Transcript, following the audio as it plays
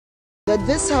That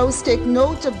this House take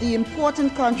note of the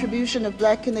important contribution of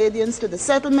Black Canadians to the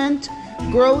settlement,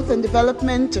 growth and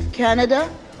development of Canada,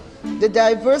 the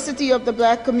diversity of the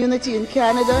Black community in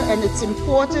Canada and its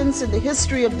importance in the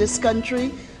history of this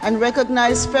country, and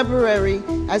recognize February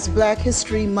as Black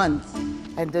History Month.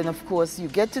 And then of course you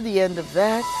get to the end of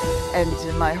that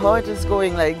and my heart is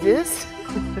going like this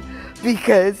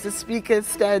because the Speaker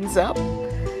stands up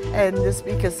and the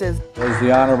Speaker says, Does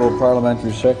the Honourable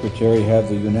Parliamentary Secretary have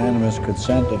the unanimous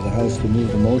consent of the House to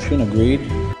move the motion? Agreed?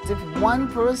 If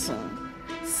one person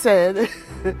said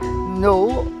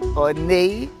no or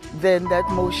nay, then that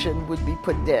motion would be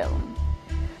put down.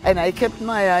 And I kept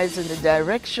my eyes in the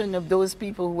direction of those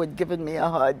people who had given me a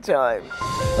hard time.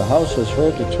 The House has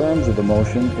heard the terms of the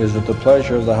motion. Is it the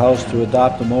pleasure of the House to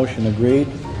adopt the motion? Agreed?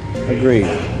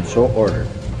 Agreed. So ordered.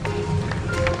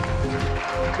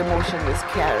 The motion was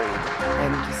carried,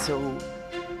 and so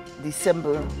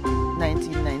December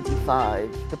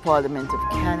 1995, the Parliament of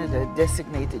Canada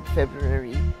designated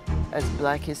February as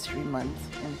Black History Month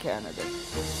in Canada.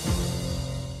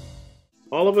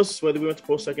 All of us, whether we went to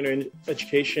post-secondary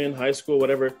education, high school,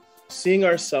 whatever, seeing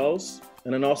ourselves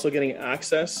and then also getting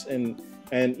access. And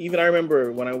even I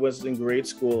remember when I was in grade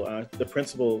school, the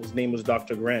principal's name was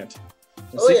Dr. Grant.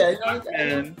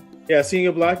 Seeing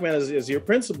a Black man as your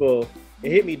principal,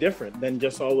 it hit me different than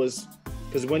just always,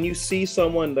 because when you see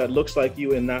someone that looks like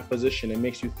you in that position, it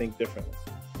makes you think differently.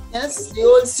 Yes, the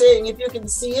old saying, if you can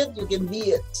see it, you can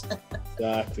be it.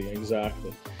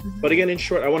 Exactly. But again, in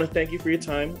short, I want to thank you for your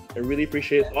time. I really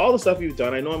appreciate all the stuff you've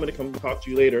done. I know I'm going to come talk to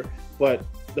you later, but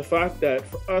the fact that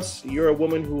for us, you're a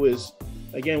woman who is,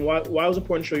 again, why it was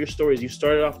important to show your stories. You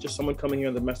started off just someone coming here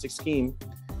on the domestic scheme,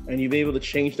 and you've been able to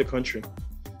change the country.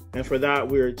 And for that,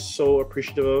 we're so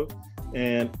appreciative of.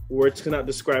 And words cannot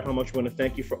describe how much we want to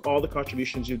thank you for all the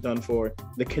contributions you've done for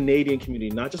the Canadian community,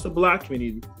 not just the Black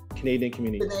community, Canadian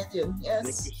community. Canadian,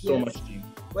 yes. Thank you so much, Jean.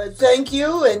 Well, thank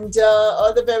you, and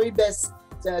all the very best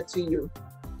to you.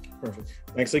 Perfect.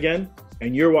 Thanks again.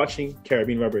 And you're watching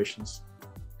Caribbean Vibrations.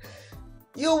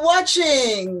 You're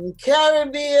watching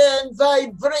Caribbean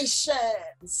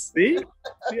Vibrations. See?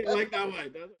 I like that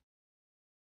one.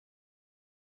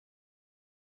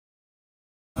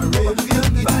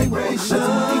 Caribbean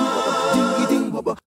Vibrations.